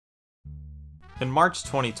In March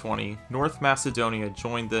 2020, North Macedonia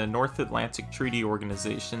joined the North Atlantic Treaty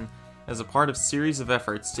Organization as a part of a series of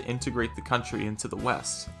efforts to integrate the country into the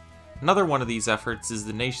West. Another one of these efforts is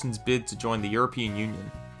the nation's bid to join the European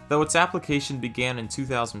Union. Though its application began in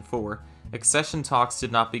 2004, accession talks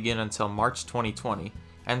did not begin until March 2020,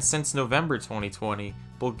 and since November 2020,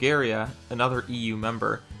 Bulgaria, another EU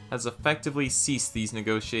member, has effectively ceased these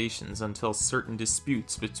negotiations until certain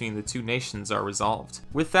disputes between the two nations are resolved.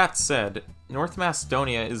 With that said, North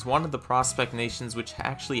Macedonia is one of the prospect nations which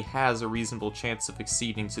actually has a reasonable chance of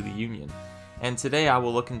acceding to the Union, and today I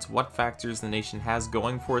will look into what factors the nation has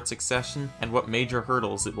going for its accession and what major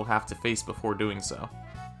hurdles it will have to face before doing so.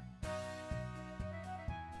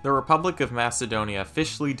 The Republic of Macedonia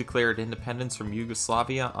officially declared independence from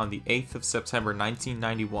Yugoslavia on the 8th of September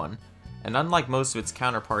 1991, and unlike most of its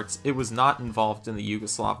counterparts, it was not involved in the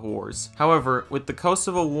Yugoslav wars. However, with the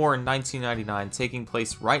Kosovo War in 1999 taking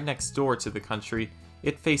place right next door to the country,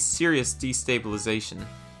 it faced serious destabilization,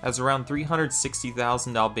 as around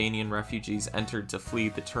 360,000 Albanian refugees entered to flee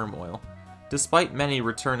the turmoil. Despite many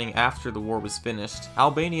returning after the war was finished,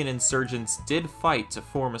 Albanian insurgents did fight to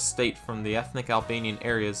form a state from the ethnic Albanian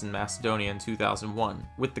areas in Macedonia in 2001,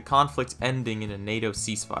 with the conflict ending in a NATO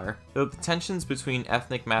ceasefire. Though the tensions between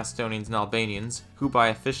ethnic Macedonians and Albanians, who by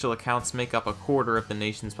official accounts make up a quarter of the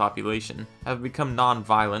nation's population, have become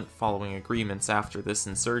non-violent following agreements after this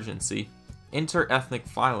insurgency, inter-ethnic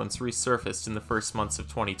violence resurfaced in the first months of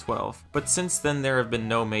 2012, but since then there have been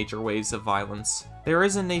no major waves of violence. There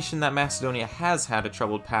is a nation that Macedonia has had a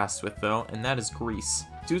troubled past with though, and that is Greece.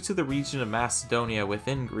 Due to the region of Macedonia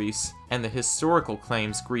within Greece, and the historical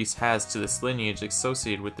claims Greece has to this lineage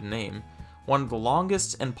associated with the name, one of the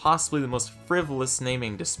longest and possibly the most frivolous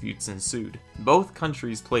naming disputes ensued. Both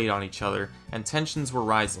countries played on each other, and tensions were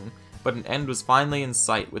rising, but an end was finally in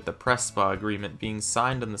sight with the Prespa Agreement being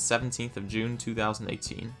signed on the 17th of June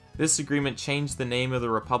 2018. This agreement changed the name of the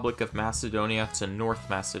Republic of Macedonia to North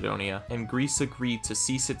Macedonia, and Greece agreed to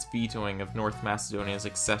cease its vetoing of North Macedonia's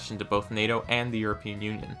accession to both NATO and the European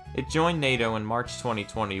Union. It joined NATO in March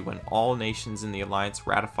 2020 when all nations in the alliance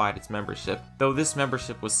ratified its membership, though this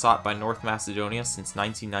membership was sought by North Macedonia since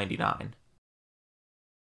 1999.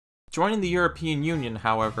 Joining the European Union,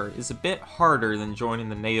 however, is a bit harder than joining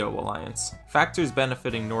the NATO alliance. Factors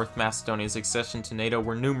benefiting North Macedonia's accession to NATO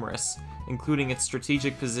were numerous, including its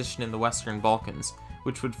strategic position in the Western Balkans,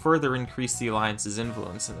 which would further increase the alliance's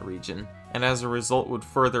influence in the region, and as a result would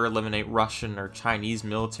further eliminate Russian or Chinese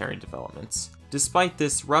military developments. Despite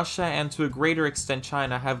this, Russia and to a greater extent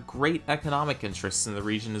China have great economic interests in the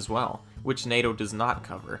region as well, which NATO does not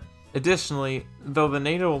cover. Additionally, though the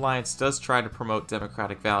NATO alliance does try to promote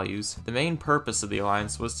democratic values, the main purpose of the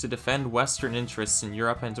alliance was to defend Western interests in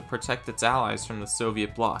Europe and to protect its allies from the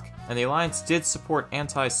Soviet bloc, and the alliance did support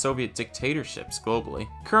anti-Soviet dictatorships globally.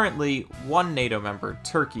 Currently, one NATO member,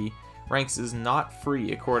 Turkey, ranks as not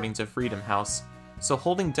free according to Freedom House, so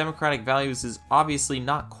holding democratic values is obviously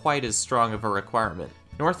not quite as strong of a requirement.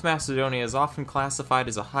 North Macedonia is often classified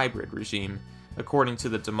as a hybrid regime, according to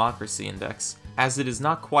the Democracy Index, as it is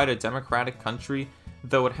not quite a democratic country,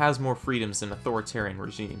 though it has more freedoms than authoritarian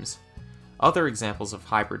regimes. Other examples of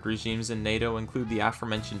hybrid regimes in NATO include the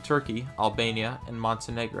aforementioned Turkey, Albania, and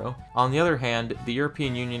Montenegro. On the other hand, the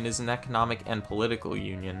European Union is an economic and political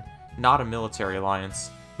union, not a military alliance,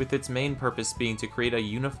 with its main purpose being to create a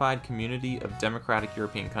unified community of democratic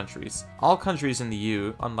European countries. All countries in the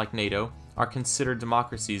EU, unlike NATO, are considered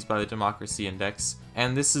democracies by the Democracy Index,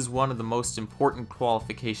 and this is one of the most important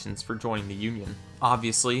qualifications for joining the Union.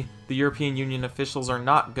 Obviously, the European Union officials are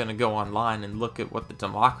not going to go online and look at what the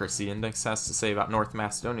Democracy Index has to say about North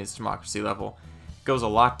Macedonia's democracy level. It goes a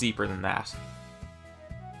lot deeper than that.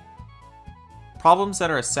 Problems that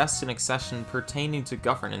are assessed in accession pertaining to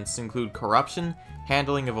governance include corruption,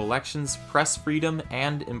 handling of elections, press freedom,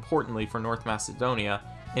 and, importantly for North Macedonia,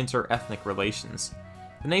 inter-ethnic relations.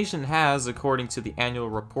 The nation has, according to the annual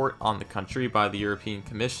report on the country by the European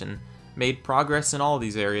Commission, made progress in all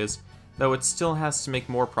these areas, though it still has to make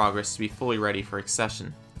more progress to be fully ready for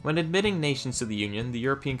accession. When admitting nations to the Union, the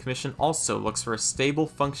European Commission also looks for a stable,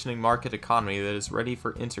 functioning market economy that is ready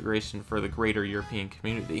for integration for the greater European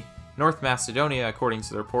community. North Macedonia, according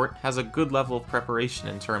to the report, has a good level of preparation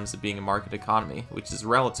in terms of being a market economy, which is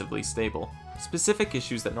relatively stable. Specific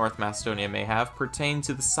issues that North Macedonia may have pertain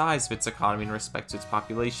to the size of its economy in respect to its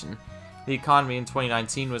population. The economy in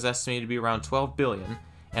 2019 was estimated to be around 12 billion,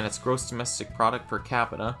 and its gross domestic product per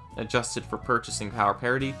capita, adjusted for purchasing power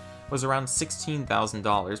parity, was around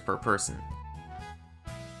 $16,000 per person.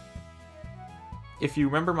 If you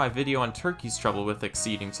remember my video on Turkey's trouble with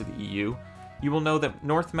acceding to the EU, you will know that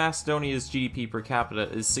North Macedonia's GDP per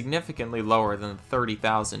capita is significantly lower than the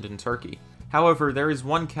 30,000 in Turkey. However, there is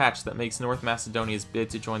one catch that makes North Macedonia's bid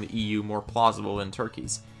to join the EU more plausible than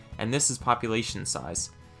Turkey's, and this is population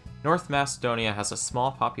size. North Macedonia has a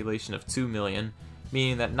small population of 2 million,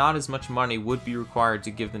 meaning that not as much money would be required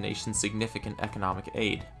to give the nation significant economic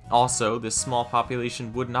aid. Also, this small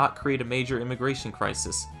population would not create a major immigration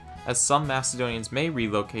crisis, as some Macedonians may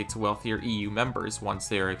relocate to wealthier EU members once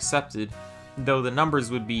they are accepted, though the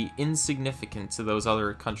numbers would be insignificant to those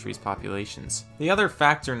other countries' populations. The other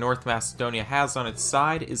factor North Macedonia has on its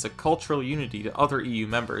side is a cultural unity to other EU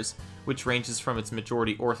members, which ranges from its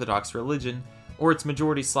majority Orthodox religion or its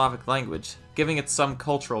majority Slavic language, giving it some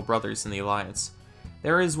cultural brothers in the alliance.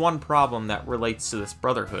 There is one problem that relates to this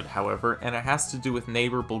brotherhood, however, and it has to do with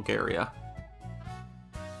neighbor Bulgaria.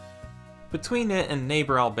 Between it and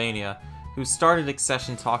neighbor Albania, who started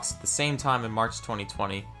accession talks at the same time in March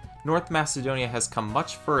 2020, North Macedonia has come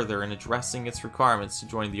much further in addressing its requirements to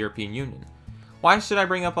join the European Union. Why should I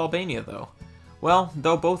bring up Albania, though? Well,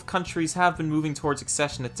 though both countries have been moving towards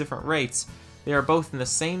accession at different rates, they are both in the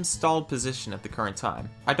same stalled position at the current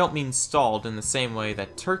time. I don't mean stalled in the same way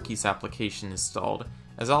that Turkey's application is stalled,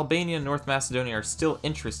 as Albania and North Macedonia are still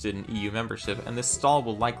interested in EU membership, and this stall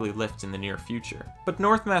will likely lift in the near future. But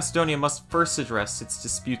North Macedonia must first address its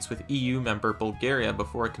disputes with EU member Bulgaria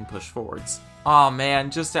before it can push forwards. Aw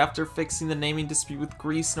man, just after fixing the naming dispute with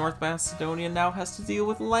Greece, North Macedonia now has to deal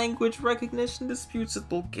with language recognition disputes with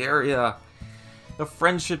Bulgaria. A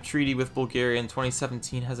friendship treaty with Bulgaria in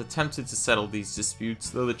 2017 has attempted to settle these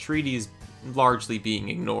disputes, though the treaty is largely being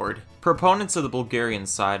ignored. Proponents of the Bulgarian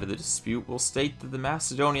side of the dispute will state that the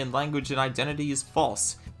Macedonian language and identity is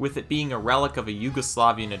false, with it being a relic of a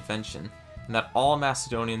Yugoslavian invention, and that all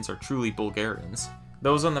Macedonians are truly Bulgarians.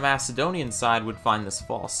 Those on the Macedonian side would find this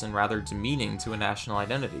false and rather demeaning to a national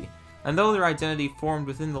identity, and though their identity formed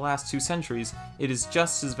within the last 2 centuries, it is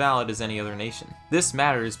just as valid as any other nation. This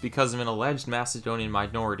matters because of an alleged Macedonian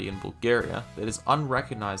minority in Bulgaria that is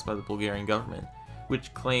unrecognized by the Bulgarian government,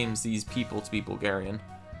 which claims these people to be Bulgarian.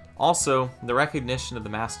 Also, the recognition of the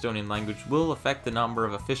Macedonian language will affect the number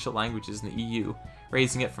of official languages in the EU,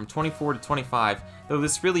 raising it from 24 to 25, though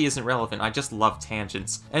this really isn't relevant, I just love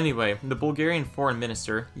tangents. Anyway, the Bulgarian foreign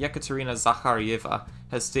minister, Yekaterina Zakharieva,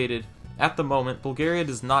 has stated, "At the moment, Bulgaria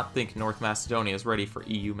does not think North Macedonia is ready for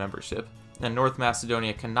EU membership, and North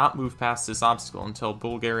Macedonia cannot move past this obstacle until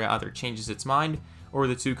Bulgaria either changes its mind or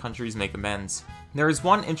the 2 countries make amends." There is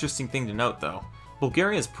one interesting thing to note though.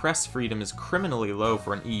 Bulgaria's press freedom is criminally low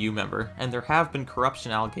for an EU member, and there have been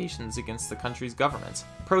corruption allegations against the country's government.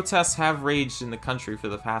 Protests have raged in the country for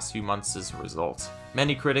the past few months as a result.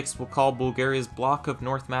 Many critics will call Bulgaria's block of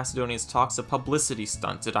North Macedonia's talks a publicity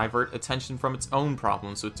stunt to divert attention from its own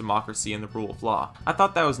problems with democracy and the rule of law. I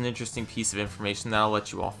thought that was an interesting piece of information that I'll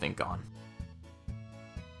let you all think on.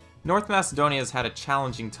 North Macedonia has had a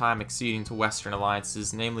challenging time acceding to Western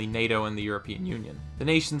alliances, namely NATO and the European Union. The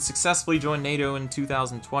nation successfully joined NATO in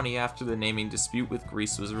 2020 after the naming dispute with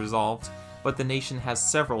Greece was resolved, but the nation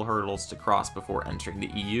has several hurdles to cross before entering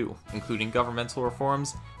the EU, including governmental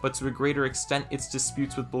reforms, but to a greater extent its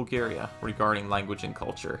disputes with Bulgaria regarding language and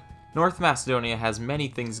culture. North Macedonia has many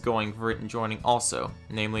things going for it in joining also,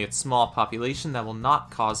 namely its small population that will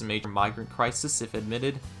not cause a major migrant crisis if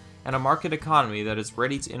admitted, and a market economy that is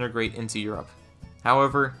ready to integrate into Europe.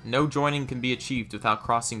 However, no joining can be achieved without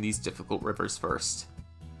crossing these difficult rivers first.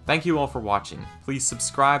 Thank you all for watching. Please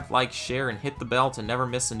subscribe, like, share, and hit the bell to never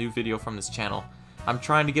miss a new video from this channel. I'm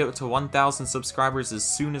trying to get to 1,000 subscribers as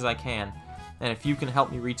soon as I can, and if you can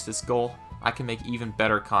help me reach this goal, I can make even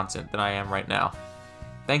better content than I am right now.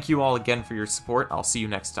 Thank you all again for your support. I'll see you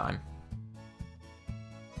next time.